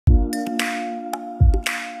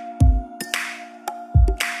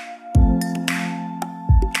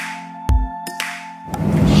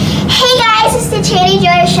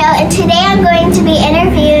and today I'm going to be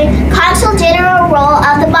interviewing Consul General Role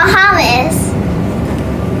of the Bahamas.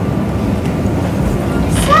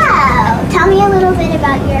 So, tell me a little bit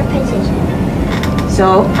about your position.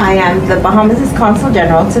 So, I am the Bahamas' Consul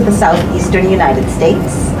General to the southeastern United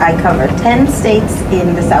States. I cover 10 states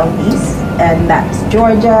in the southeast, and that's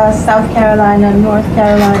Georgia, South Carolina, North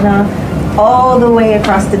Carolina, all the way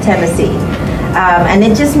across to Tennessee. And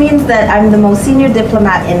it just means that I'm the most senior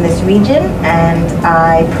diplomat in this region, and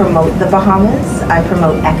I promote the Bahamas. I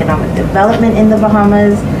promote economic development in the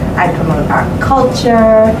Bahamas. I promote our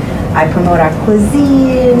culture. I promote our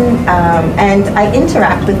cuisine, and I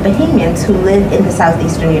interact with Bahamians who live in the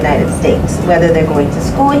southeastern United States, whether they're going to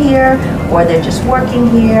school here or they're just working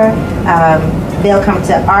here. They'll come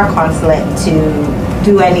to our consulate to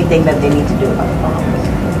do anything that they need to do about the Bahamas.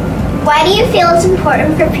 Why do you feel it's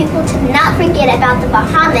important for people to not forget about the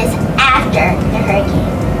Bahamas after the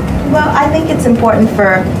hurricane? Well, I think it's important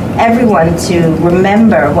for everyone to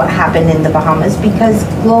remember what happened in the Bahamas, because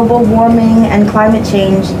global warming and climate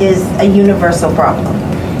change is a universal problem.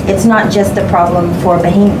 It's not just a problem for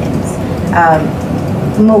Bahamians.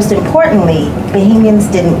 Most importantly,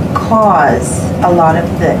 Bahamians didn't cause a lot of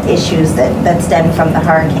the issues that stem from the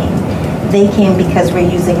hurricane. They came because we're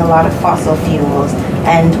using a lot of fossil fuels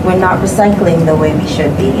and we're not recycling the way we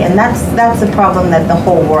should be. And that's a problem that the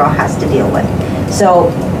whole world has to deal with. So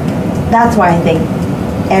that's why I think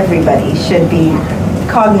everybody should be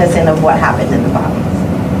cognizant of what happened in the Bahamas.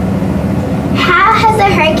 How has the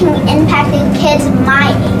hurricane impacted kids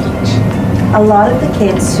my age? A lot of the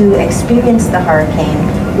kids who experienced the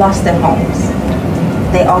hurricane lost their homes.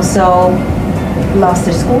 They also lost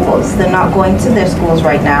their schools. They're not going to their schools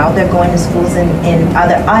right now. They're going to schools in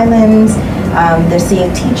other islands. They're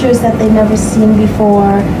seeing teachers that they've never seen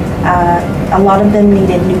before. A lot of them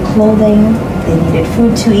needed new clothing. They needed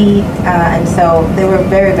food to eat. And so they were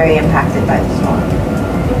very, very impacted by the storm.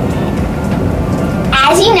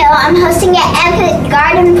 As you know, I'm hosting an epic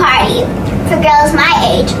garden party for girls my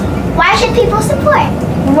age. Why should people support?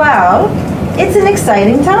 Well, it's an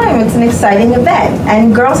exciting time. It's an exciting event,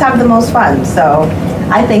 and girls have the most fun, so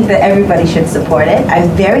I think that everybody should support it. I'm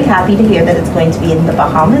very happy to hear that it's going to be in the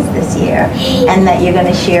Bahamas this year, and that you're going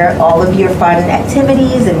to share all of your fun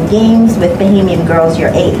activities and games with Bahamian girls your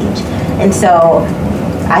age. And so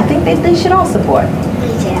I think that they should all support. Me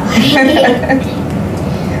too.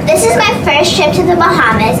 This is my first trip to the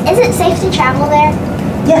Bahamas. Is it safe to travel there?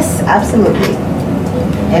 Yes, absolutely.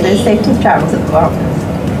 It is safe to travel to the Bahamas.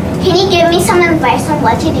 Can you give me some advice on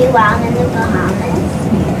what to do while I'm in the Bahamas?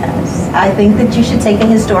 Yes. I think that you should take a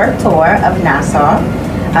historic tour of Nassau.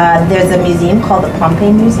 There's a museum called the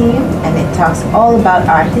Pompeii Museum, and it talks all about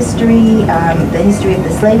our history, the history of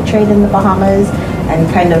the slave trade in the Bahamas, and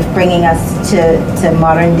kind of bringing us to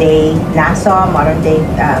modern day Nassau, modern day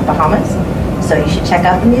Bahamas. So you should check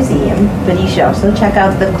out the museum, but you should also check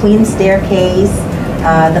out the Queen's Staircase,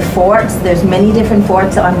 the forts. There's many different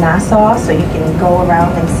forts on Nassau, so you can go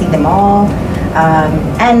around and see them all.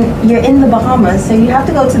 And you're in the Bahamas, so you have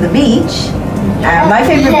to go to the beach. My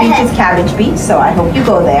favorite beach is Cabbage Beach, so I hope you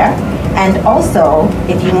go there. And also,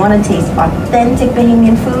 if you want to taste authentic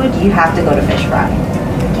Bahamian food, you have to go to Fish Fry.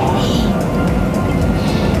 Okay.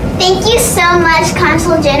 Thank you so much,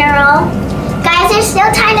 Consul General. Guys, there's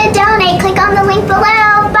still time to donate. Click on the link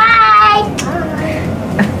below. Bye!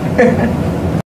 Bye.